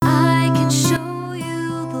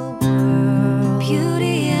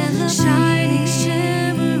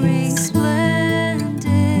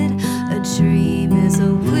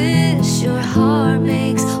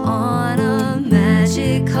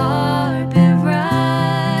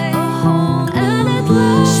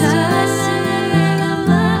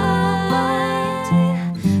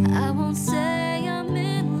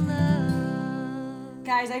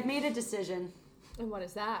What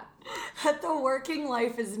is that? That the working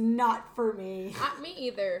life is not for me. Me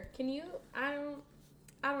either. Can you? I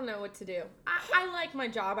don't know what to do. I like my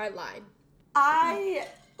job. I lied.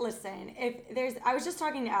 Listen, I was just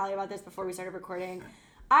talking to Allie about this before we started recording.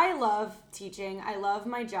 I love teaching. I love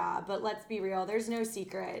my job, but let's be real. There's no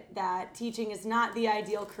secret that teaching is not the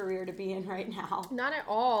ideal career to be in right now. Not at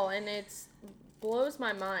all, and it blows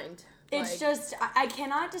my mind. It's just, I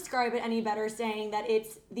cannot describe it any better saying that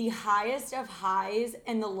it's the highest of highs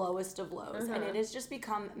and the lowest of lows, and it has just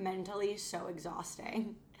become mentally so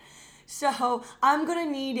exhausting. So I'm going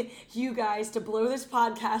to need you guys to blow this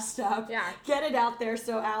podcast up, get it out there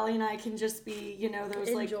so Allie and I can just be,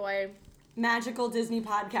 those magical Disney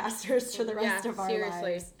podcasters for the rest of our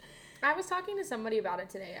lives. I was talking to somebody about it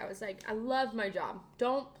today. I was like, I love my job.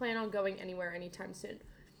 Don't plan on going anywhere anytime soon.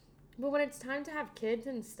 But when it's time to have kids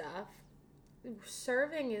and stuff,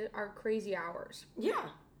 serving are crazy hours. Yeah,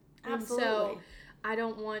 absolutely. And so I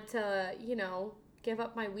don't want to, give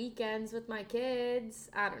up my weekends with my kids.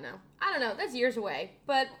 I don't know. That's years away.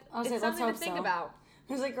 But it's something to think about.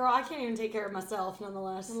 I was like, girl, I can't even take care of myself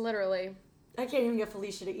nonetheless. Literally. I can't even get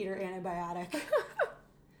Felicia to eat her antibiotic.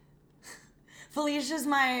 Felicia's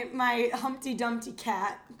my Humpty Dumpty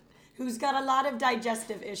cat who's got a lot of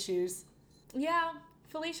digestive issues. Yeah,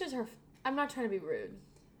 Felicia's her... I'm not trying to be rude.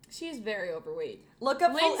 She's very overweight. Look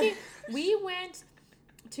up Lindsay. We went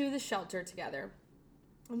to the shelter together,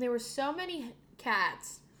 and there were so many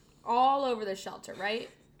cats all over the shelter, right?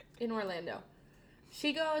 In Orlando.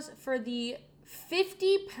 She goes for the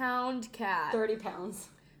 50-pound cat. 30 pounds.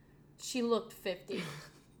 She looked 50.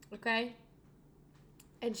 Okay?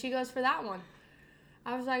 And she goes for that one.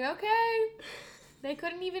 I was like, okay. They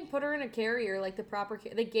couldn't even put her in a carrier, like the proper...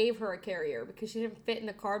 They gave her a carrier because she didn't fit in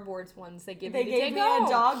the cardboards ones they give you to take home. They gave me a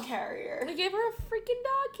dog carrier. They gave her a freaking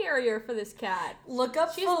dog carrier for this cat. Look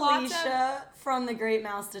up Felicia from The Great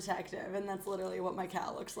Mouse Detective, and that's literally what my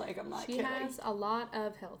cat looks like. I'm not kidding. She has a lot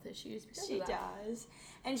of health issues because she of that. does.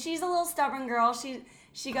 And she's a little stubborn girl.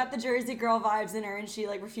 She got the Jersey girl vibes in her, and she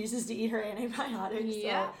refuses to eat her antibiotics.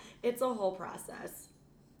 Yeah. So it's a whole process.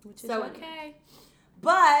 Which is okay.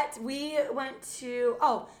 But we went to...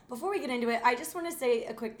 Oh, before we get into it, I just want to say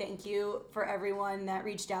a quick thank you for everyone that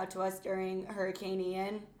reached out to us during Hurricane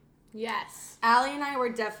Ian. Yes. Allie and I were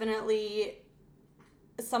definitely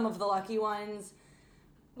some of the lucky ones.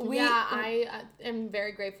 I am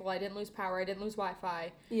very grateful. I didn't lose power. I didn't lose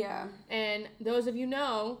Wi-Fi. Yeah. And those of you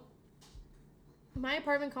know... My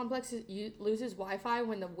apartment complex loses Wi-Fi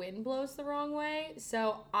when the wind blows the wrong way,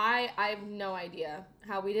 so I have no idea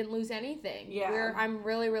how we didn't lose anything. Yeah. I'm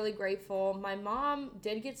really, really grateful. My mom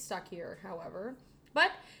did get stuck here, however,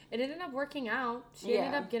 but it ended up working out. She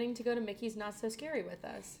ended up getting to go to Mickey's Not So Scary with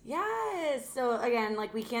us. Yes. So, again,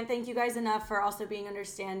 we can't thank you guys enough for also being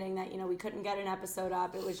understanding that, we couldn't get an episode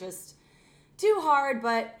up. It was just too hard,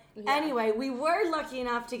 but anyway, we were lucky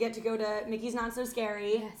enough to get to go to Mickey's Not So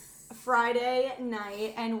Scary. Yes. Friday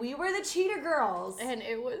night, and we were the Cheetah Girls. And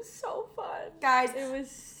it was so fun. Guys, it was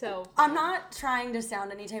so fun. I'm not trying to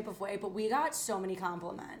sound any type of way, but we got so many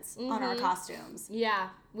compliments on our costumes. Yeah,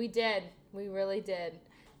 we did. We really did.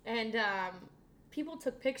 And people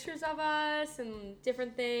took pictures of us and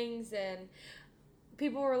different things, and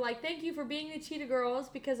people were like, thank you for being the Cheetah Girls,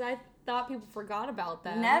 because I thought people forgot about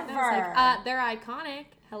them. Never. And I was like, they're iconic.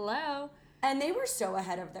 Hello. And they were so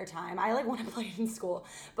ahead of their time. I want to play it in school.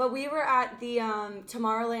 But we were at the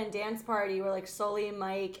Tomorrowland dance party where Sully,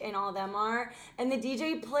 Mike, and all them are. And the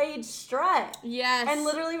DJ played Strut. Yes. And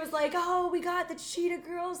literally was like, oh, we got the Cheetah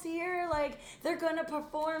Girls here. They're going to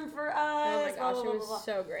perform for us. Oh my gosh, it was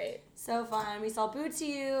so great. So fun. We saw Boots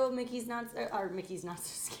You, Mickey's Not So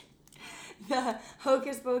Scary. The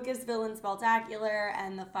Hocus Pocus Villain Spectacular,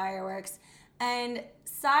 and the fireworks. And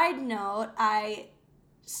side note, I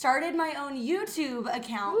started my own YouTube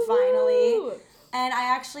account finally, and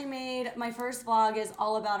I actually made my first vlog is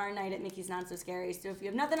all about our night at Mickey's Not So Scary. So if you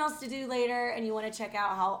have nothing else to do later and you want to check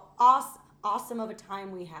out how awesome of a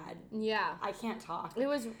time we had, I can't talk. It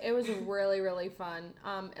was really, really fun.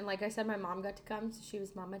 And like I said, my mom got to come, so she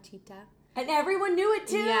was Mama Cheetah. And everyone knew it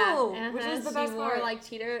too, which is the best part. She wore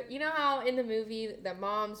cheetah. You know how in the movie the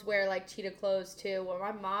moms wear cheetah clothes too? Well,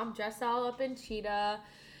 my mom dressed all up in cheetah.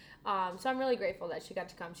 So I'm really grateful that she got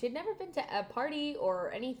to come. She had never been to a party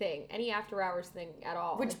or anything, any after hours thing at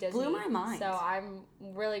all. Which blew my mind. So I'm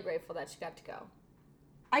really grateful that she got to go.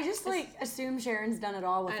 I just assume Sharon's done it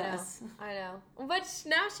all with us. I know. But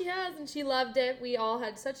now she has, and she loved it. We all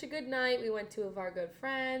had such a good night. We went to our good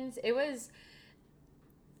friends. It was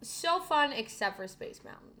so fun except for Space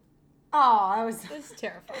Mountain. Oh, it was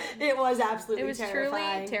terrifying. It was absolutely terrifying. It was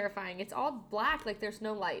truly terrifying. It's all black, there's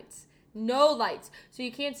no lights. No lights. So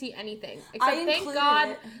you can't see anything. Except, thank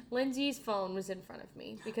God, Lindsay's phone was in front of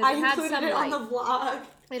me. Because it had some light. on the vlog.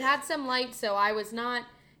 It had some light, so I was not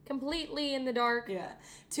completely in the dark. Yeah.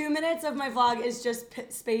 2 minutes of my vlog is just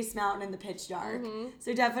Space Mountain in the pitch dark.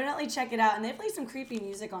 So definitely check it out. And they play some creepy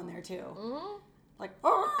music on there, too. Like,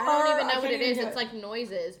 I don't even know what it is. It's like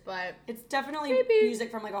noises, but it's definitely creepy.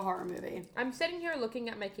 Music from like a horror movie. I'm sitting here looking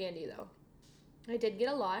at my candy, though. I did get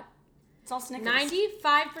a lot. It's all Snickers.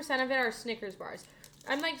 95% of it are Snickers bars.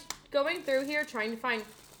 I'm like going through here trying to find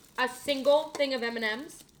a single thing of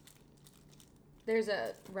M&Ms. There's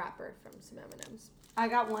a wrapper from some M&Ms. I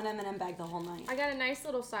got one M&M bag the whole night. I got a nice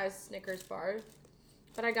little size Snickers bar,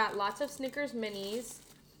 but I got lots of Snickers minis.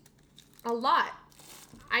 A lot.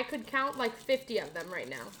 I could count like 50 of them right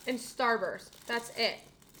now. And Starburst. That's it.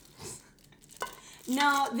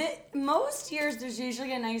 No, most years there's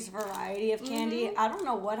usually a nice variety of candy. I don't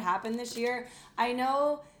know what happened this year. I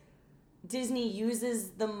know Disney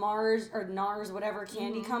uses the Mars or NARS, whatever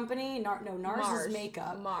candy company. NARS is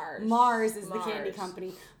makeup. Mars is the candy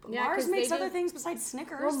company. But Yeah, Mars 'cause makes they other do- things besides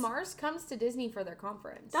Snickers. Well, Mars comes to Disney for their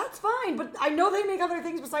conference. That's fine, but I know they make other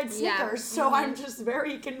things besides Yeah. Snickers, so I'm just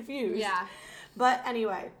very confused. Yeah. But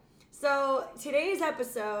anyway, so today's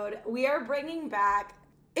episode, we are bringing back.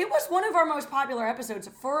 It was one of our most popular episodes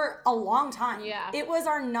for a long time. Yeah. It was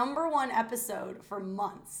our #1 episode for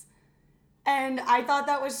months. And I thought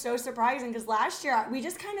that was so surprising because last year we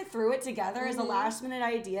just kind of threw it together as a last minute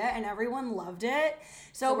idea and everyone loved it.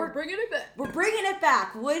 So we're bringing it back. We're bringing it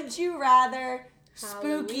back. Would you rather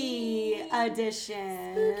spooky Halloween.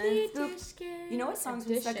 edition? Spooky Spook- edition. You know what song's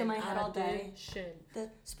been stuck in my head all day? Edition. The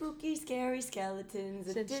spooky, scary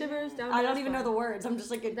skeletons. Send shivers down I my don't even know spine. the words. I'm just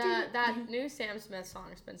like a That new Sam Smith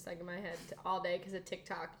song's been stuck in my head all day because of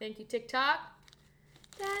TikTok. Thank you, TikTok.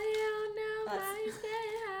 Daddy don't know why he's getting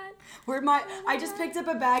hot. I just picked up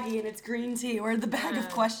a baggie and it's green tea. Where the bag of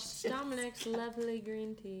questions? Dominic's lovely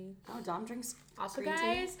green tea. Oh, Dom drinks Also, green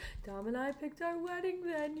guys, Dom and I picked our wedding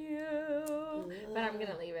venue. But I'm going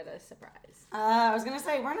to leave it a surprise. I was gonna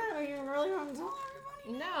say we're not. You really want to tell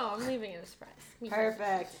everybody? No, I'm leaving it a surprise.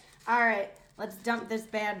 Perfect. All right, let's dump this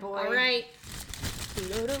bad boy. All right.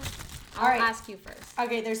 I'll All right. ask you first.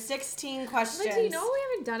 Okay, there's 16 questions. Lindsay, you know what we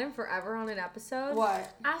haven't done in forever on an episode?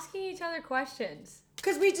 What? Asking each other questions.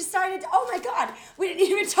 Because we decided, oh my god, we didn't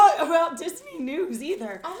even talk about Disney news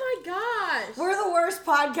either. Oh my gosh. We're the worst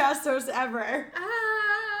podcast hosts ever.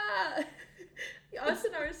 Ah. Us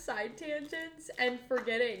and our side tangents and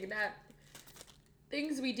forgetting that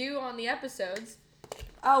things we do on the episodes.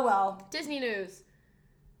 Oh well. Disney news.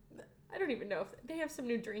 I don't even know if they have some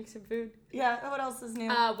new drinks and food. Yeah, what else is new?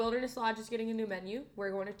 Wilderness Lodge is getting a new menu.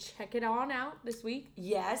 We're going to check it on out this week.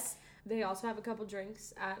 Yes. They also have a couple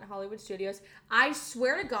drinks at Hollywood Studios. I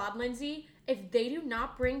swear to God, Lindsay, if they do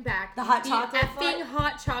not bring back The hot chocolate effing fight?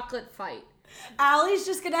 hot chocolate fight. Allie's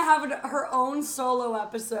just gonna have her own solo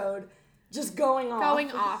episode just going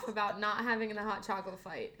off. About not having the hot chocolate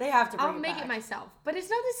fight. They have to bring I'll make back. it myself. But it's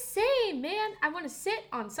not the same, man. I want to sit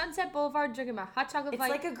on Sunset Boulevard drinking my hot chocolate It's fight.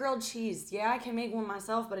 like a grilled cheese. Yeah, I can make one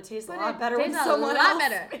myself, but it tastes But a lot it better when tastes someone else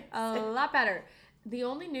makes it. A lot better. The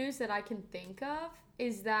only news that I can think of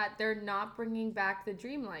is that they're not bringing back the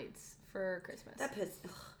Dreamlights for Christmas. That pisses.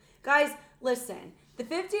 Guys, listen. The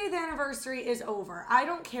 50th anniversary is over. I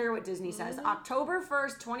don't care what Disney says. October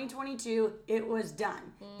 1st, 2022, it was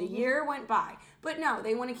done. The year went by. But no,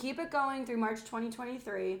 they want to keep it going through March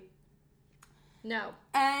 2023. No.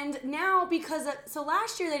 And now, so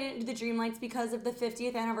last year they didn't do the Dreamlights because of the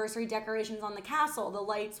 50th anniversary decorations on the castle. The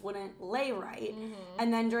lights wouldn't lay right.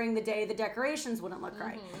 And then during the day, the decorations wouldn't look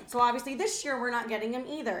right. So obviously this year we're not getting them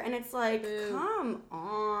either. And it's like, come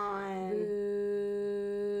on.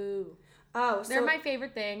 Boo. Oh, They're my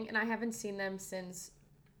favorite thing, and I haven't seen them since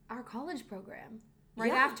our college program.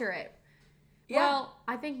 Right Yeah. after it. Yeah. Well,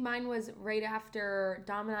 I think mine was right after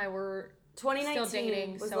Dom and I were 2019 still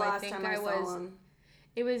dating, was so the I last think time I saw was- them.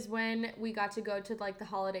 It was when we got to go to like the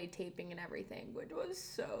holiday taping and everything, which was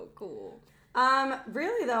so cool.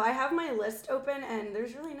 Really though, I have my list open and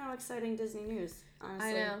there's really no exciting Disney news, honestly.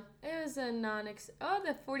 I know. It was a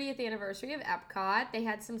the 40th anniversary of Epcot. They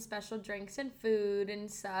had some special drinks and food and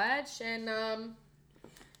such, and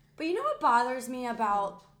But you know what bothers me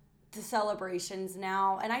about the celebrations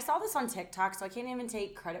now? And I saw this on TikTok, so I can't even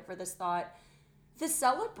take credit for this thought. The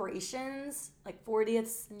celebrations, like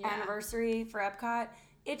 40th anniversary for Epcot,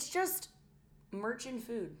 it's just merch and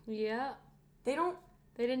food. yeah, They don't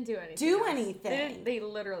they didn't do anything. do else. anything. They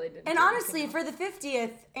literally didn't. And do honestly, anything for the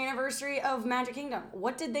 50th anniversary of Magic Kingdom,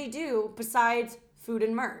 what did they do besides food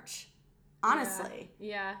and merch? Honestly.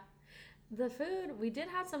 Yeah. The food, we did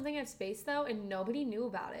have something at Space though, and nobody knew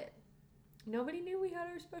about it. Nobody knew we had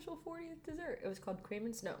our special 40th dessert. It was called cream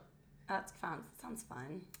and snow. That's fun. Sounds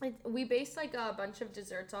fun. We based like a bunch of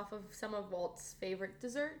desserts off of some of Walt's favorite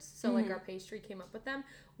desserts. So like our pastry came up with them.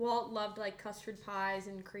 Walt loved like custard pies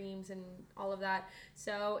and creams and all of that.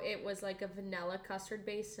 So it was like a vanilla custard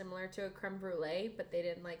base similar to a creme brulee, but they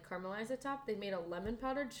didn't like caramelize the top. They made a lemon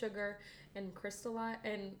powdered sugar and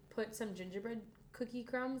put some gingerbread cookie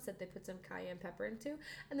crumbs that they put some cayenne pepper into.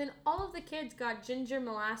 And then all of the kids got ginger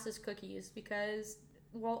molasses cookies because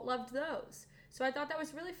Walt loved those. So I thought that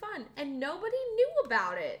was really fun. And nobody knew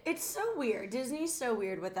about it. It's so weird. Disney's so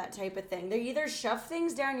weird with that type of thing. They either shove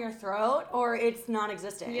things down your throat or it's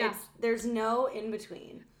non-existent. Yeah. There's no in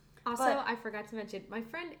between. Also, I forgot to mention, my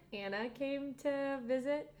friend Anna came to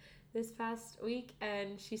visit this past week,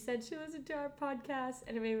 and she said she listened to our podcast,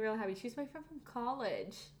 and it made me real happy. She's my friend from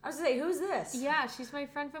college. I was going to say, who's this? Yeah, she's my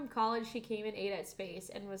friend from college. She came and ate at Space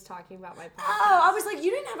and was talking about my podcast. Oh, I was like, you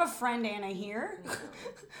didn't have a friend Anna here. No.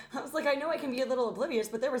 I was like, I know I can be a little oblivious,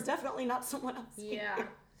 but there was definitely not someone else Yeah, here.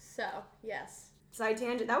 So, yes. Side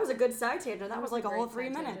tangent. That was a good side tangent. That was like a whole 3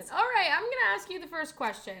 minutes. All right, I'm going to ask you the first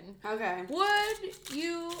question. Okay. Would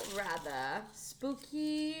you rather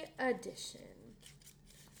spooky edition?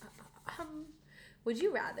 Would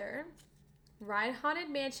you rather ride Haunted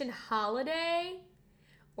Mansion Holiday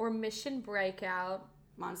or Mission Breakout?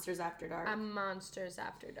 Monsters After Dark. Monsters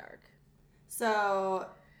After Dark. So...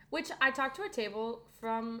 Which I talked to a table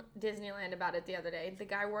from Disneyland about it the other day. The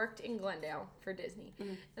guy worked in Glendale for Disney.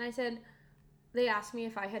 Mm-hmm. And I said, they asked me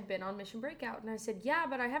if I had been on Mission Breakout. And I said, yeah,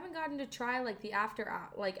 but I haven't gotten to try like the After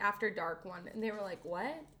Dark one. And they were like,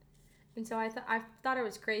 what? And so I thought it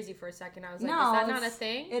was crazy for a second. I was like, no, is that not a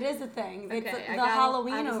thing? It is a thing. Okay, it's the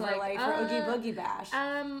Halloween overlay like, for Oogie Boogie Bash.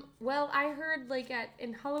 Well, I heard like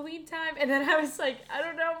in Halloween time, and then I was like, I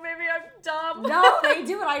don't know, maybe I'm dumb. No, they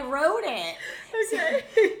do it. I wrote it.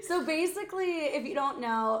 Okay. So basically, if you don't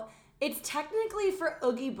know, it's technically for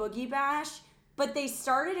Oogie Boogie Bash, but they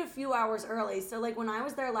started a few hours early. So like when I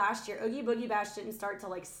was there last year, Oogie Boogie Bash didn't start till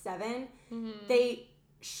like 7. Mm-hmm. They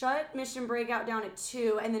shut Mission Breakout down at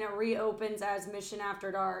 2, and then it reopens as Mission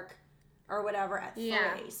After Dark or whatever at 3.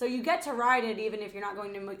 Yeah. So you get to ride it even if you're not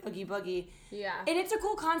going to Oogie Boogie. Yeah. And it's a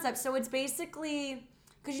cool concept. So it's basically,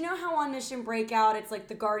 because you know how on Mission Breakout it's like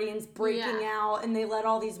the Guardians breaking out and they let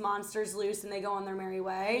all these monsters loose and they go on their merry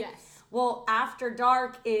way? Yes. Well, After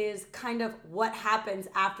Dark is kind of what happens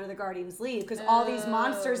after the Guardians leave, because all these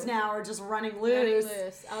monsters now are just running loose.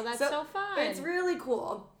 Oh, that's so fun. It's really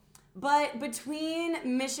cool. But between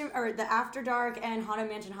the After Dark and Haunted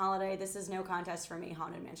Mansion Holiday, this is no contest for me,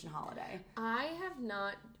 Haunted Mansion Holiday. I have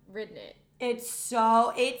not ridden it.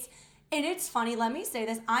 And it's funny, let me say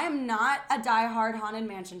this, I am not a diehard Haunted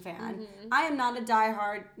Mansion fan. Mm-hmm. I am not a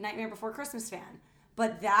diehard Nightmare Before Christmas fan.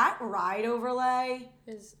 But that ride overlay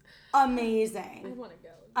is amazing. I want to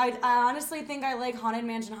go. I honestly think I like Haunted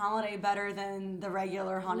Mansion Holiday better than the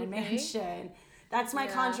regular Haunted Mansion. That's my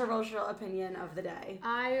controversial opinion of the day.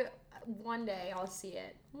 One day I'll see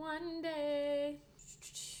it. One day.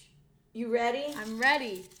 You ready? I'm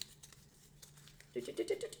ready.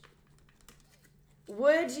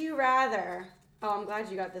 Would you rather, I'm glad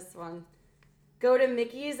you got this one, go to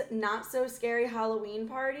Mickey's Not So Scary Halloween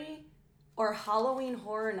Party or Halloween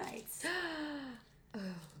Horror Nights?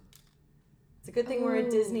 It's a good thing we're a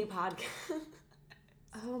Disney podcast.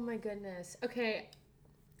 Oh my goodness. Okay,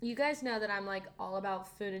 you guys know that I'm like all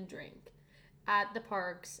about food and drink at the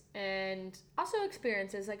parks and also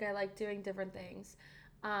experiences. Like I like doing different things.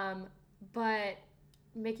 But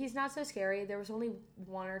Mickey's Not So Scary, there was only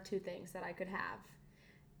 1 or 2 things that I could have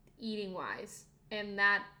eating wise. And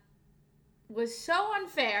that was so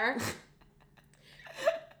unfair.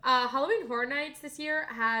 Halloween Horror Nights this year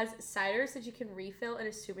has ciders that you can refill in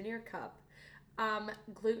a souvenir cup.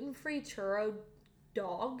 Gluten-free churro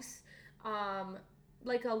dogs.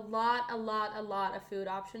 Like a lot of food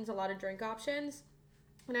options, a lot of drink options.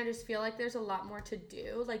 And I just feel like there's a lot more to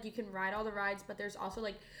do. Like you can ride all the rides, but there's also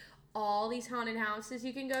like all these haunted houses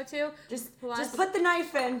you can go to. Just put the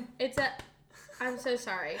knife in. I'm so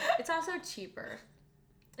sorry. It's also cheaper.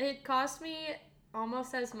 It cost me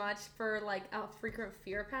almost as much for like a frequent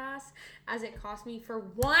fear pass as it cost me for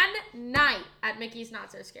 1 night at Mickey's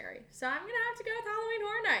Not So Scary. So I'm gonna have to go with Halloween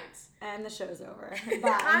Horror Nights. And the show's over.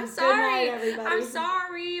 Bye. I'm sorry. Good night, everybody. I'm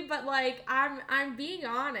sorry, but like I'm being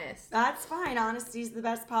honest. That's fine. Honesty's the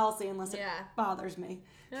best policy unless it bothers me.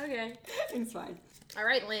 Okay. It's fine. All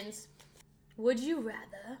right, Linz. Would you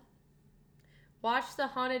rather watch The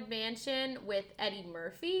Haunted Mansion with Eddie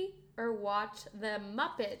Murphy or watch the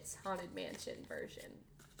Muppets Haunted Mansion version?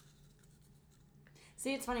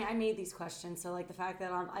 See, it's funny. I made these questions, so like the fact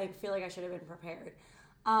that I feel like I should have been prepared.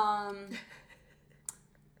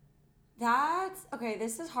 That's okay.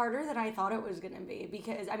 This is harder than I thought it was gonna be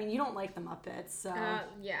because I mean you don't like the Muppets, so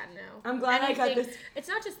Yeah, no. I'm glad I got this. It's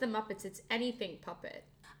not just the Muppets; it's anything puppet.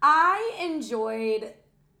 I enjoyed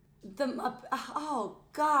the Muppet. Oh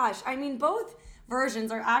gosh, I mean both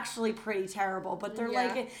versions are actually pretty terrible, but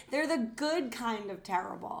they're they're the good kind of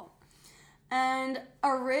terrible. And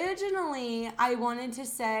originally, I wanted to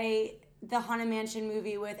say the Haunted Mansion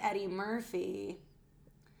movie with Eddie Murphy.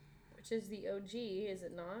 Which is the OG, is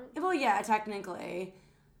it not? Well, yeah, technically.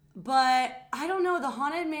 But I don't know, the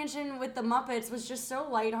Haunted Mansion with the Muppets was just so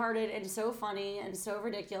lighthearted and so funny and so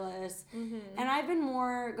ridiculous. Mm-hmm. And I've been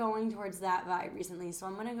more going towards that vibe recently, so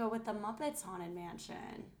I'm going to go with the Muppets Haunted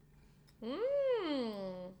Mansion.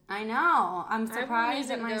 I know. I'm surprised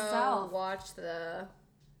at myself. Go watch the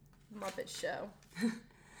Muppet Show.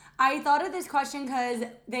 I thought of this question because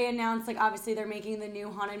they announced, like, obviously they're making the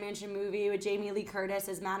new Haunted Mansion movie with Jamie Lee Curtis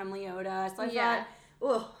as Madame Leota. So I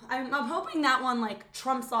thought, I'm hoping that one, like,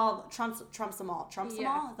 trumps them all. Trumps them all?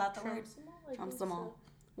 Is that the word? Trumps them all.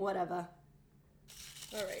 Whatever.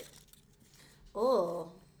 All right.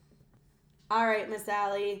 Oh. All right, Miss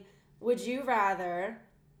Allie. Would you rather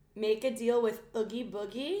make a deal with Oogie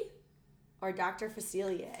Boogie or Dr.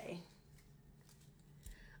 Facilier?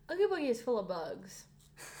 Oogie Boogie is full of bugs.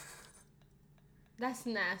 That's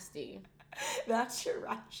nasty. That's your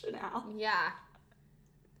rationale. Yeah.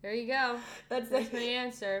 There you go. That's my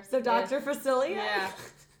answer. So Dr. Facilier? Yeah.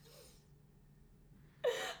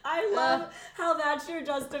 I love how that's your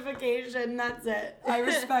justification. That's it. I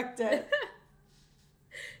respect it.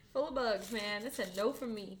 Full of bugs, man. That's a no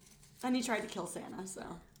from me. And he tried to kill Santa, so.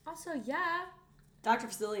 Also, yeah. Dr.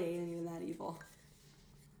 Facilier ain't even that evil.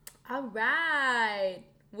 All right.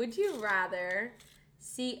 Would you rather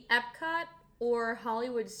see Epcot or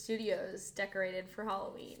Hollywood Studios decorated for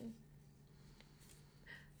Halloween?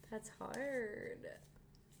 That's hard.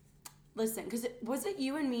 Listen, because was it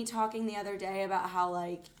you and me talking the other day about how,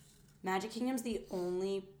 like, Magic Kingdom's the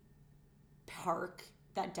only park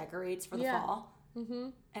that decorates for the fall? Mm-hmm.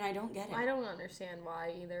 And I don't get it. I don't understand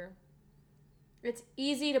why either. It's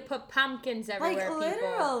easy to put pumpkins everywhere, like,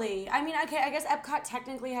 literally. People. I mean, okay, I guess Epcot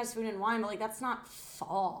technically has food and wine, but, like, that's not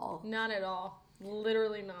fall. Not at all.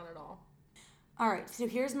 Literally not at all. All right, so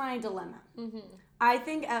here's my dilemma. Mm-hmm. I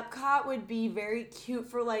think Epcot would be very cute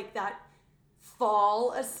for, like, that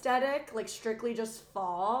fall aesthetic, like, strictly just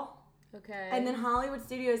fall. Okay. And then Hollywood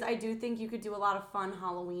Studios, I do think you could do a lot of fun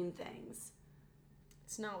Halloween things.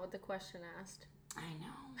 It's not what the question asked. I know.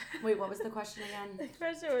 Wait, what was the question again? The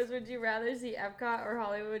question was, would you rather see Epcot or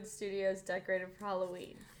Hollywood Studios decorated for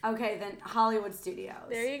Halloween? Okay, then Hollywood Studios.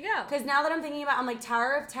 There you go. Because now that I'm thinking about, I'm like,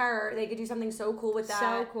 Tower of Terror, they could do something so cool with that.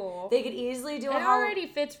 So cool. They could easily do it already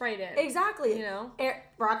fits right in. Exactly. You know?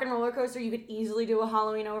 Rock and Roller Coaster, you could easily do a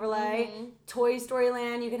Halloween overlay. Mm-hmm. Toy Story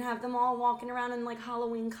Land, you can have them all walking around in, like,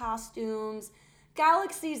 Halloween costumes.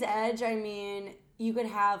 Galaxy's Edge, I mean, you could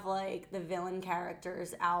have, like, the villain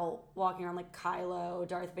characters out walking around, like Kylo,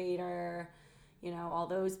 Darth Vader, you know, all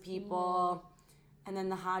those people. And then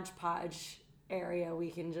the hodgepodge area,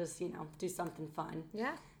 we can just, you know, do something fun.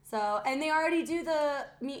 Yeah. So, and they already do the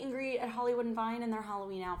meet and greet at Hollywood and Vine in their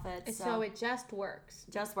Halloween outfits. So it just works.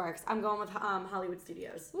 Just works. I'm going with Hollywood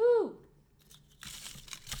Studios. Woo!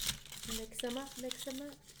 Mix them up, mix them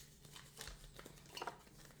up.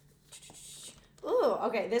 Ooh,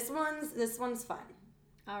 okay. This one's fun.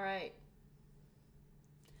 All right.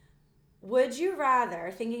 Would you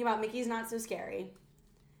rather, thinking about Mickey's Not So Scary,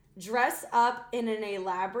 dress up in an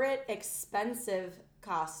elaborate, expensive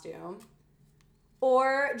costume,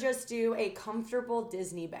 or just do a comfortable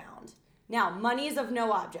Disney bound? Now, money is of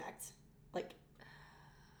no object. Like,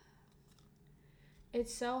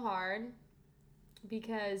 it's so hard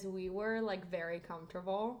because we were, like, very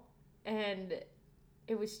comfortable and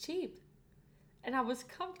it was cheap. And I was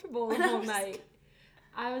comfortable the whole night.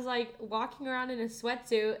 I was, like, walking around in a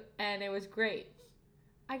sweatsuit, and it was great.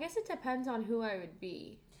 I guess it depends on who I would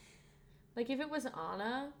be. Like, if it was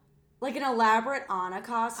Anna. Like an elaborate Anna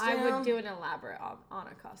costume? I would do an elaborate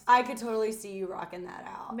Anna costume. I could totally see you rocking that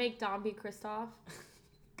out. Make Don be Kristoff.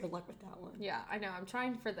 Good luck with that one. Yeah, I know. I'm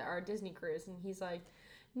trying for our Disney cruise, and he's like,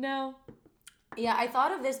 no. Yeah, I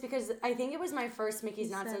thought of this because I think it was my first Mickey's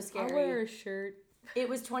Not So Scary. I'll wear a shirt. It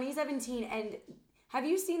was 2017, and have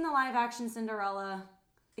you seen the live-action Cinderella?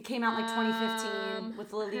 It came out like 2015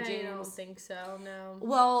 with Lily James. I don't think so, no.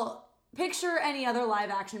 Well, picture any other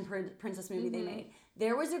live-action princess movie they made.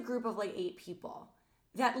 There was a group of like 8 people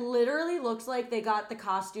that literally looked like they got the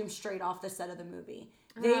costume straight off the set of the movie.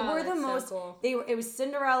 They Oh, were the that's so most. cool. It was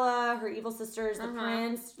Cinderella, her evil sisters, the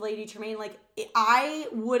prince, Lady Tremaine. Like I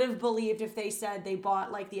would have believed if they said they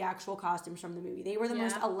bought like the actual costumes from the movie. They were the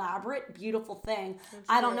most Yeah. elaborate, beautiful thing. That's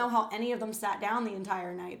I don't true. know how any of them sat down the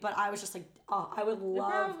entire night, but I was just like, oh, I would They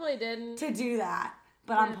love probably didn't. to do that,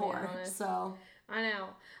 but Yeah, I'm to be poor, honest. so I know.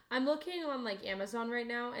 I'm looking on like Amazon right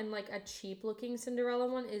now, and like a cheap looking Cinderella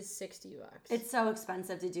one is $60. it's so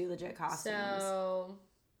expensive to do legit costumes. So,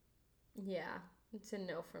 yeah, it's a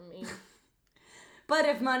no from me. But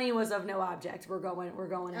if money was of no object, we're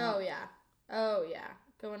going out. Oh yeah,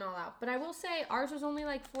 going all out. But I will say ours was only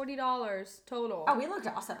like $40 total. Oh, we looked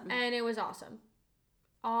awesome. And it was awesome.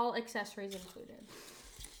 All accessories included.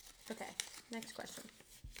 Okay, next question.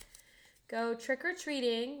 Go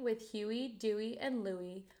trick-or-treating with Huey, Dewey, and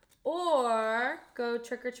Louie, or go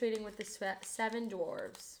trick-or-treating with the seven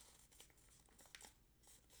dwarves.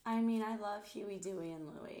 I mean, I love Huey, Dewey, and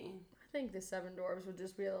Louie. I think the seven dwarves would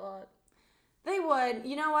just be a lot. They would.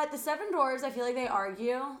 You know what? The Seven Dwarves, I feel like they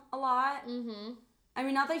argue a lot. Mm-hmm. I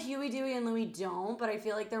mean, not that Huey, Dewey, and Louie don't, but I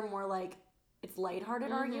feel like they're more like, it's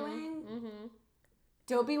lighthearted arguing. Mm-hmm.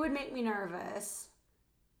 Dopey would make me nervous.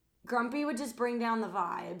 Grumpy would just bring down the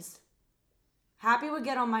vibes. Happy would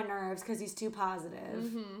get on my nerves because he's too positive.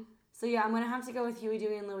 Mm-hmm. So yeah, I'm going to have to go with Huey,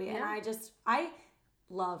 Dewey, and Louie. Yeah. And I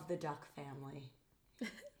love the Duck family.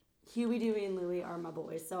 Huey, Dewey, and Louie are my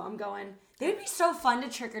boys. So I'm going. They would be so fun to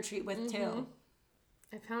trick or treat with too.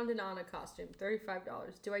 I found an Anna costume,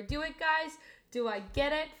 $35. Do I do it, guys? Do I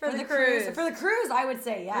get it for the cruise? cruise? For the cruise, I would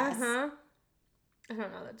say yes. Uh-huh. I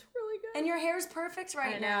don't know. That's really good. And your hair's perfect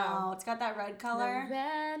right I know. now. It's got that red color. The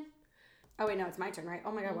red. Oh wait, no, it's my turn, right?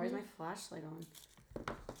 Oh my god, why is my flashlight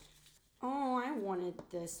on? Oh, I wanted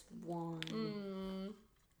this one.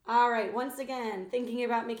 All right, once again, thinking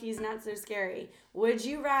about Mickey's Not So Scary. Would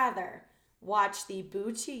you rather watch the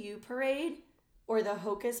Boo to You parade or the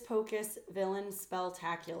Hocus Pocus Villain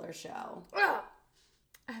Spelltacular show? Ah!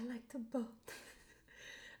 I like them both.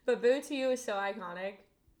 But Boo to You is so iconic.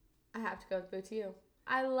 I have to go with Boo to You.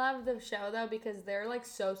 I love the show though because they're like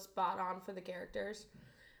so spot on for the characters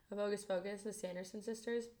of Hocus Pocus, the Sanderson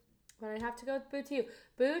sisters. But I have to go with Boo to You.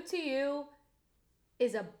 Boo to You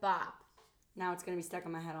is a bop. Now it's gonna be stuck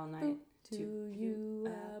in my head all night. Boo to you,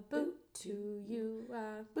 boo to you.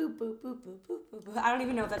 Boo, boo, boo, boo, boo, boo, boo. I don't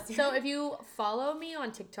even know if that's So if you follow me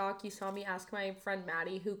on TikTok, you saw me ask my friend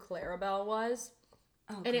Maddie who Clarabelle was.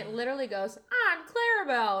 Oh, And it literally goes, I'm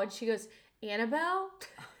Clarabelle. And she goes, Annabelle?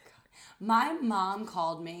 my mom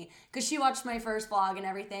called me because she watched my first vlog and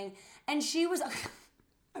everything, and she was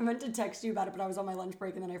I meant to text you about it, but I was on my lunch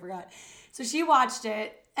break and then I forgot. So she watched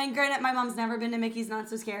it, and granted, my mom's never been to Mickey's Not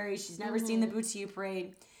So Scary. She's never seen the Boo to You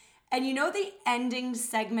parade. And you know the ending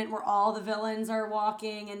segment where all the villains are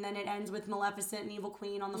walking and then it ends with Maleficent and Evil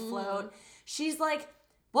Queen on the float? She's like,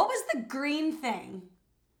 what was the green thing?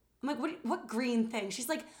 I'm like, what green thing? She's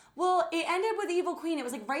like, well, it ended with Evil Queen. It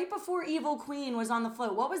was like right before Evil Queen was on the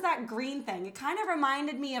float. What was that green thing? It kind of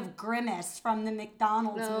reminded me of Grimace from the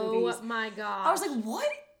McDonald's movies. Oh my gosh. I was like, what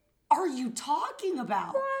are you talking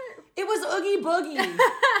about? What? It was Oogie Boogie.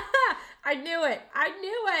 I knew it.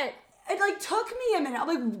 It like took me a minute. I'm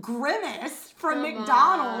like, Grimace from Come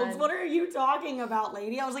McDonald's. on. What are you talking about,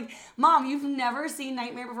 lady? I was like, Mom, you've never seen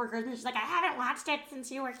Nightmare Before Christmas? She's like, I haven't watched it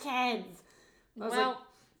since you were kids. I was Well,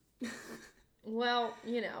 well,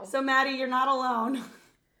 you know. so Maddie, you're not alone.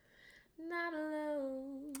 Not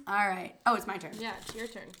alone. All right. Oh, it's my turn. Yeah, it's your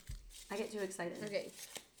turn. I get too excited. Okay.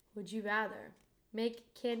 Would you rather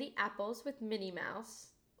make candy apples with Minnie Mouse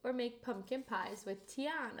or make pumpkin pies with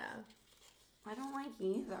Tiana? I don't like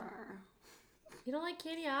either. You don't like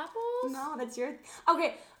candy apples? No, that's your...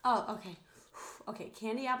 Okay. Oh, okay. Okay,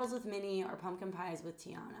 candy apples with Minnie or pumpkin pies with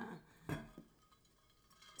Tiana.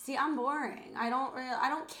 See, I'm boring. I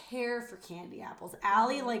don't care for candy apples.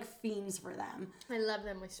 Allie like fiends for them. I love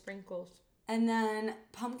them with sprinkles. And then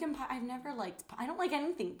pumpkin pie, I don't like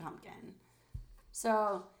anything pumpkin.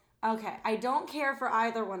 So, okay, I don't care for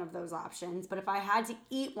either one of those options, but if I had to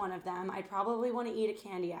eat one of them, I'd probably want to eat a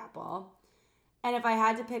candy apple. And if I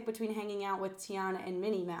had to pick between hanging out with Tiana and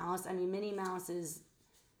Minnie Mouse, I mean, Minnie Mouse is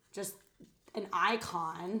just an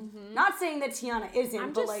icon. Not saying that Tiana isn't,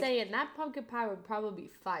 I'm but just like... saying, that pumpkin pie would probably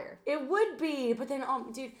be fire. It would be, but then,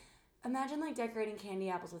 dude, imagine like decorating candy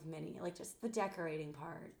apples with Minnie. Like just the decorating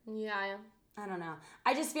part. Yeah. I don't know.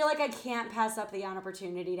 I just feel like I can't pass up the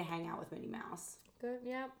opportunity to hang out with Minnie Mouse. Good,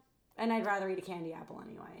 yep. And I'd rather eat a candy apple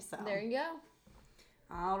anyway, so. There you go.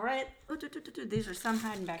 All right. Ooh, these are some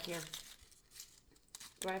hiding back here.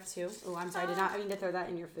 Do I have two? Oh, I'm sorry. I did not mean to throw that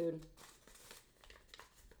in your food.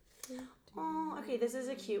 Oh, okay, this is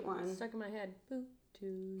a cute one. Stuck in my head. Boo to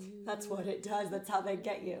you. That's what it does. That's how they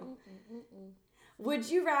get you. Would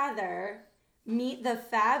you rather meet the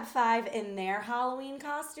Fab Five in their Halloween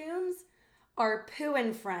costumes or Pooh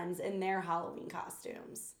and Friends in their Halloween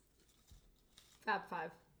costumes? Fab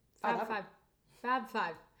Five. Fab Five. Fab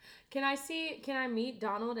Five. Can I meet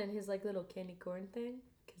Donald and his like little candy corn thing?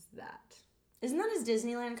 Cause that. Isn't that his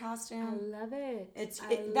Disneyland I costume? love it.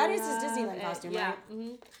 That is his Disneyland costume, yeah.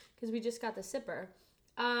 right? Because we just got the Sipper.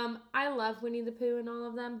 I love Winnie the Pooh and all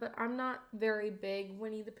of them, but I'm not very big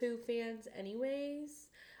Winnie the Pooh fans anyways.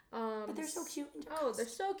 But they're so cute in their costumes. They're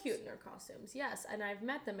so cute in their costumes. Yes, and I've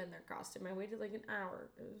met them in their costume. I waited like an hour.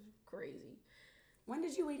 It was crazy. When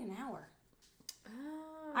did you wait an hour?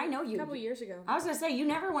 I know you. A couple years ago. I was going to say, you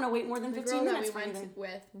never want to wait more than 15 minutes for anything. anything. We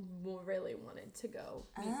went with really wanted to go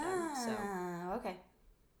meet them. So. Okay.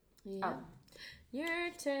 Yeah. Oh.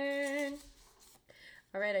 Your turn.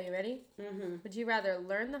 All right, are you ready? Mm-hmm. Would you rather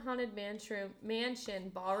learn the Haunted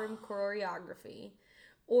Mansion ballroom choreography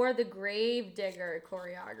or the Gravedigger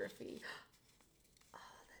choreography? Oh,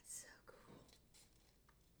 that's so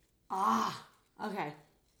cool. Okay.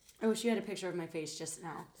 I wish you had a picture of my face just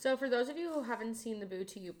now. So for those of you who haven't seen the Boo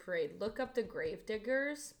to You parade, look up the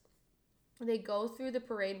Gravediggers. They go through the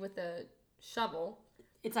parade with a shovel.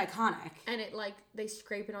 It's iconic. And it they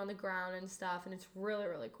scrape it on the ground and stuff, and it's really,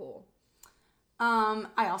 really cool.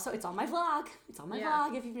 It's on my vlog. It's on my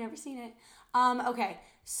vlog if you've never seen it. Okay.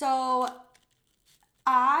 So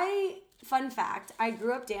fun fact, I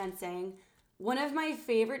grew up dancing. One of my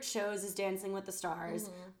favorite shows is Dancing with the Stars.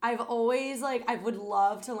 Mm-hmm. I've always I would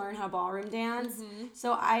love to learn how ballroom dance. Mm-hmm.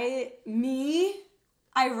 So I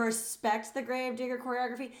respect the Gravedigger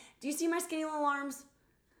choreography. Do you see my skinny little arms?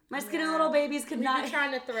 My skinny little babies could not. You're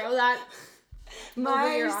trying to throw that.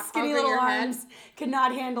 My skinny little arms could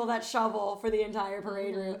not handle that shovel for the entire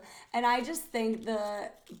parade route. And I just think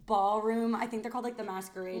the ballroom, I think they're called the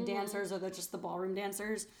masquerade dancers or just the ballroom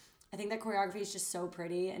dancers. I think that choreography is just so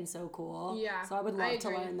pretty and so cool. Yeah. So I would love to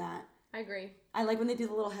learn that. I agree. I like when they do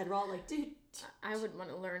the little head roll, dude. I would want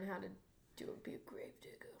to learn how to be a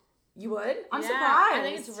Gravedigger. You would? I'm surprised. I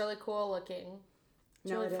think it's really cool looking.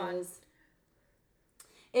 It's really fun. Is.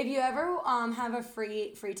 If you ever have a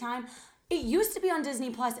free time, it used to be on Disney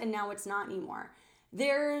Plus and now it's not anymore.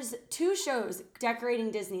 There's 2 shows,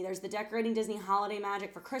 Decorating Disney. There's the Decorating Disney Holiday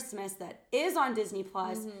Magic for Christmas that is on Disney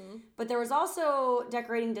Plus, but there was also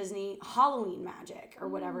Decorating Disney Halloween Magic or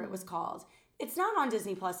whatever it was called. It's not on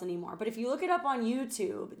Disney Plus anymore, but if you look it up on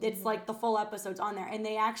YouTube, it's the full episode's on there. And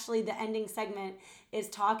they actually, the ending segment is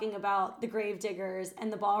talking about the Gravediggers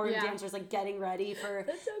and the ballroom dancers getting ready for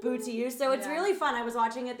Boo to You. So it's really fun. I was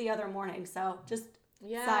watching it the other morning, so just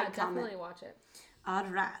side comment. Definitely watch it. All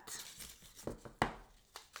right.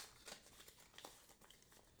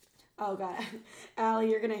 Oh, God. Allie,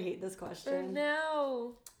 you're going to hate this question.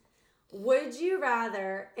 No. Would you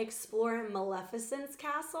rather explore Maleficent's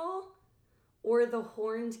castle or the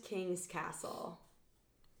Horned King's castle?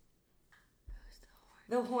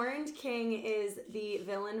 The Horned King is the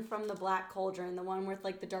villain from the Black Cauldron, the one with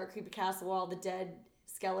the dark creepy castle where all the dead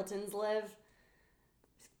skeletons live.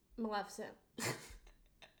 Maleficent.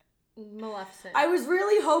 I was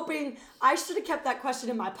really hoping I should have kept that question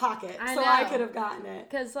in my pocket I could have gotten it.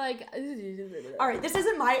 Because all right, this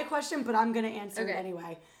isn't my question, but I'm going to answer it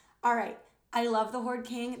anyway. All right. I love The Horned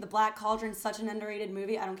King. The Black Cauldron, such an underrated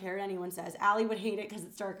movie. I don't care what anyone says. Allie would hate it because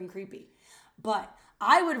it's dark and creepy. But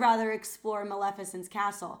I would rather explore Maleficent's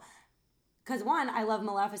castle. Because 1, I love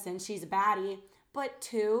Maleficent. She's a baddie. But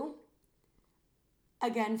 2,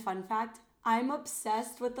 again, fun fact, I'm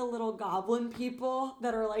obsessed with the little goblin people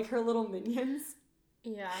that are her little minions.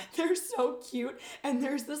 Yeah. They're so cute. And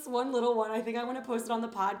there's this one little one. I think I want to post it on the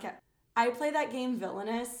podcast. I play that game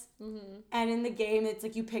Villainous, and in the game, it's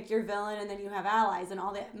you pick your villain, and then you have allies, and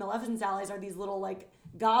all the Maleficent's allies are these little,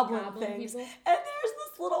 goblin things. People. And there's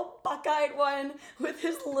this little buck-eyed one with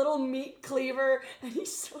his little meat cleaver, and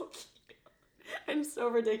he's so cute and so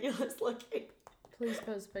ridiculous looking. Please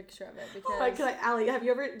post a picture of it, because... Oh my God, Allie,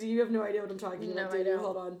 do you have no idea what I'm talking about? No, I don't.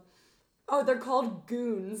 Hold on. Oh, they're called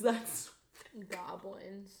goons. That's...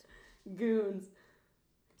 Goblins. Goons.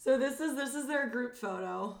 So this is their group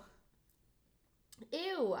photo.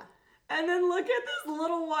 Ew. And then look at this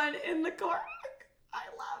little one in the corner. I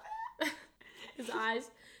love it. His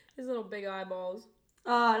eyes, his little big eyeballs.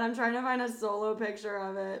 And I'm trying to find a solo picture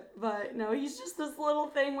of it. But no, he's just this little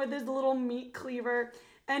thing with his little meat cleaver.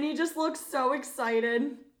 And he just looks so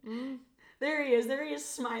excited. Mm. There he is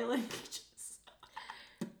smiling.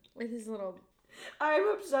 With his little... I'm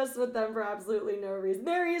obsessed with them for absolutely no reason.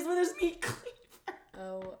 There he is with his meat cleaver.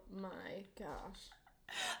 Oh my gosh.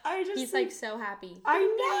 He's like so happy. I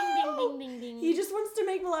know. Ding, ding, ding, ding, ding. He just wants to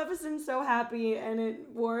make Maleficent so happy, and it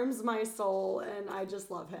warms my soul, and I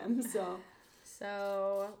just love him.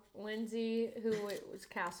 So, Lindsay, which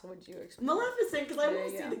castle would you expect? Maleficent, because I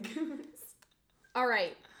want to see the goons. All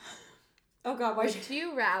right. Oh God, why? Would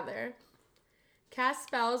you rather cast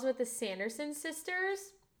spells with the Sanderson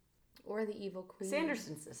sisters or the Evil Queen?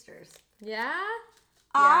 Sanderson sisters. Yeah?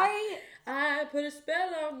 I put a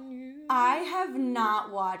spell on you. I have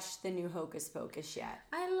not watched the new Hocus Pocus yet.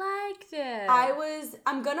 I liked it. I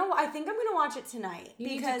think I'm gonna watch it tonight. You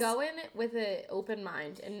need to go in with an open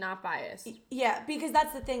mind and not biased. Yeah, because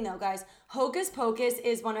that's the thing though, guys. Hocus Pocus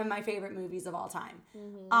is one of my favorite movies of all time.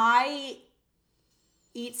 Mm-hmm. I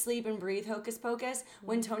eat, sleep, and breathe Hocus Pocus.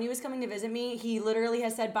 When Tony was coming to visit me, he literally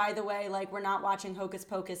has said, by the way, like, we're not watching Hocus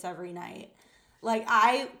Pocus every night. Like,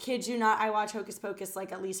 I kid you not, I watch Hocus Pocus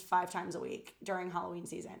like at least 5 times a week during Halloween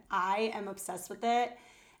season. I am obsessed with it.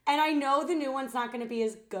 And I know the new one's not going to be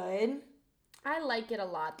as good. I like it a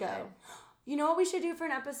lot, though. You know what we should do for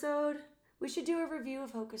an episode? We should do a review of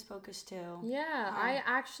Hocus Pocus too. Yeah, I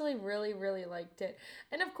actually really, really liked it.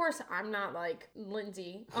 And of course, I'm not like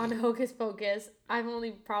Lindsay on Hocus Pocus. I've only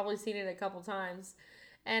probably seen it a couple times.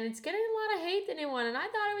 And it's getting a lot of hate, the new one, and I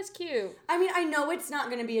thought it was cute. I mean, I know it's not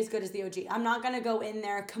going to be as good as the OG. I'm not going to go in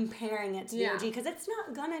there comparing it to the OG, because it's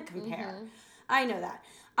not going to compare. Mm-hmm. I know that.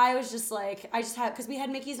 I was just like, because we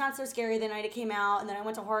had Mickey's Not So Scary the night it came out, and then I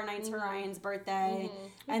went to Horror Nights for Ryan's birthday.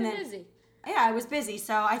 And then busy. Yeah, I was busy,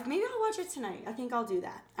 so maybe I'll watch it tonight. I think I'll do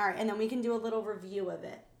that. All right, and then we can do a little review of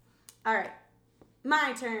it. All right,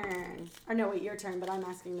 my turn. Or no, wait, your turn, but I'm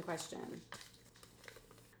asking the question.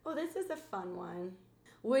 Oh, this is a fun one.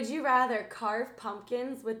 Would you rather carve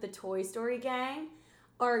pumpkins with the Toy Story gang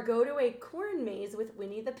or go to a corn maze with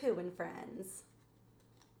Winnie the Pooh and friends?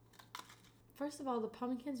 First of all, the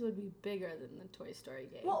pumpkins would be bigger than the Toy Story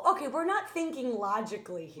gang. Well, okay, we're not thinking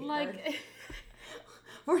logically here. Like,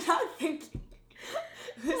 we're not thinking.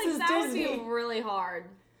 This is that Disney. would be really hard.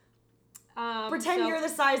 Pretend you're the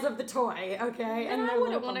size of the toy, okay? And I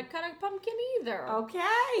wouldn't want to cut a pumpkin either. Okay,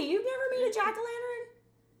 you've never made a jack-o'-lantern?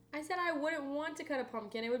 I said I wouldn't want to cut a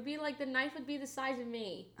pumpkin. It would be like the knife would be the size of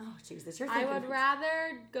me. Oh, Jesus. I would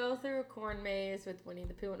rather go through a corn maze with Winnie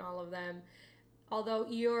the Pooh and all of them. Although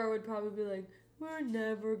Eeyore would probably be like, we're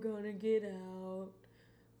never gonna get out.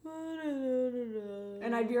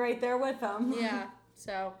 And I'd be right there with them. Yeah,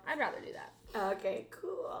 so I'd rather do that. Okay,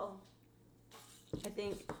 cool. I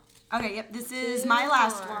think... Okay, yep, this is my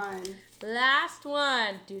last one. Last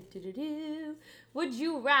one. Would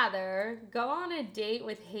you rather go on a date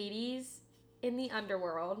with Hades in the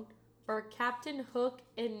underworld or Captain Hook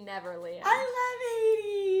in Neverland? I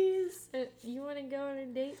love Hades. You want to go on a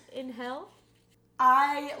date in hell?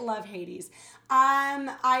 I love Hades.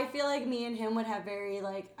 I feel like me and him would have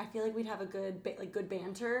I feel like we'd have a good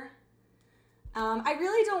banter. I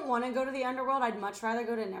really don't want to go to the underworld. I'd much rather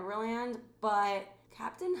go to Neverland, but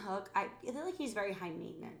Captain Hook, I feel like he's very high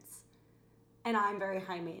maintenance. And I'm very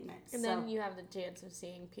high maintenance. And then you have the chance of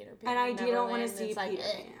seeing Peter Pan. And I don't want to see Peter like,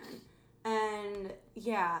 Pan. And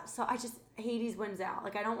yeah, so Hades wins out.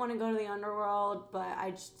 Like, I don't want to go to the underworld, but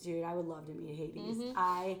I would love to meet Hades. Mm-hmm.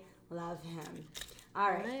 I love him.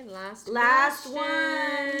 All right. Last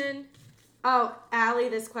one. Oh, Allie,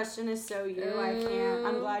 this question is so you. I can't.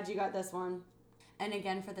 I'm glad you got this one. And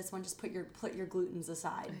again, for this one, just put your glutens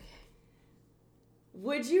aside. Okay.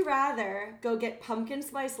 Would you rather go get pumpkin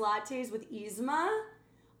spice lattes with Yzma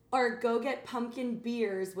or go get pumpkin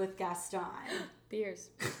beers with Gaston? Beers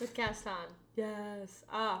with Gaston. Yes.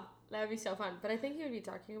 Ah, that would be so fun. But I think he would be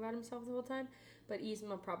talking about himself the whole time. But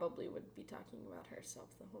Yzma probably would be talking about herself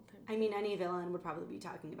the whole time. I mean, any villain would probably be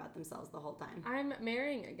talking about themselves the whole time. I'm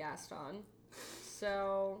marrying a Gaston.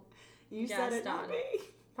 So, you said it, not me.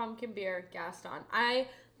 Pumpkin beer, Gaston. I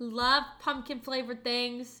love pumpkin flavored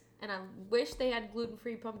things. And I wish they had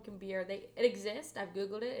gluten-free pumpkin beer. It exists. I've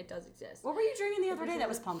Googled it. It does exist. What were you drinking the other day that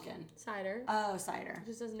was pumpkin? Cider. Oh, cider. It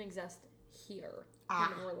just doesn't exist here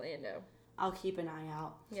in Orlando. I'll keep an eye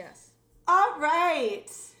out. Yes. All right.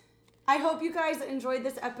 I hope you guys enjoyed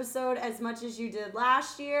this episode as much as you did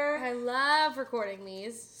last year. I love recording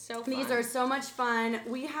these. So fun. These are so much fun.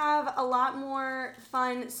 We have a lot more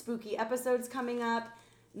fun, spooky episodes coming up.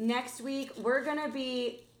 Next week, we're going to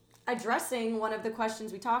be addressing one of the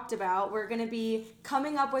questions we talked about. We're going to be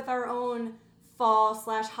coming up with our own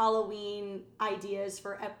fall/Halloween ideas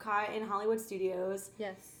for Epcot and Hollywood Studios.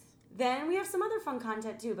 Yes. Then we have some other fun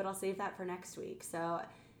content too, but I'll save that for next week. So,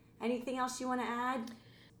 anything else you want to add?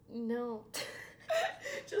 No.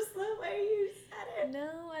 Just the way you said it.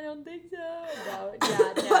 No, I don't think so. No.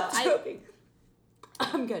 I'm joking.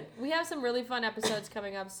 I'm good. We have some really fun episodes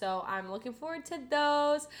coming up, so I'm looking forward to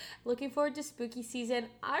those. Looking forward to spooky season.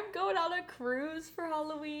 I'm going on a cruise for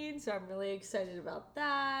Halloween, so I'm really excited about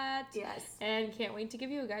that. Yes. And can't wait to give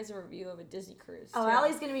you guys a review of a Disney cruise. Oh, too.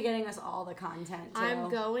 Allie's going to be getting us all the content, too. I'm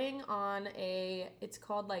going on it's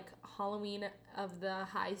called like Halloween of the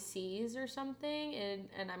High Seas or something,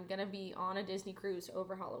 and I'm going to be on a Disney cruise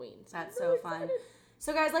over Halloween. So That's so fun.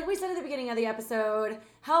 So, guys, like we said at the beginning of the episode,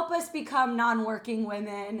 help us become non-working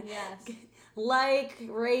women. Yes. Like,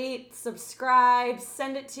 rate, subscribe,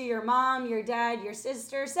 send it to your mom, your dad, your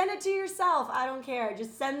sister. Send it to yourself. I don't care.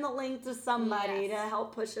 Just send the link to somebody to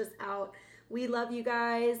help push us out. We love you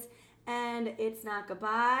guys, and it's not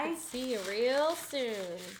goodbye. See you real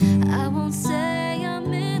soon. I won't say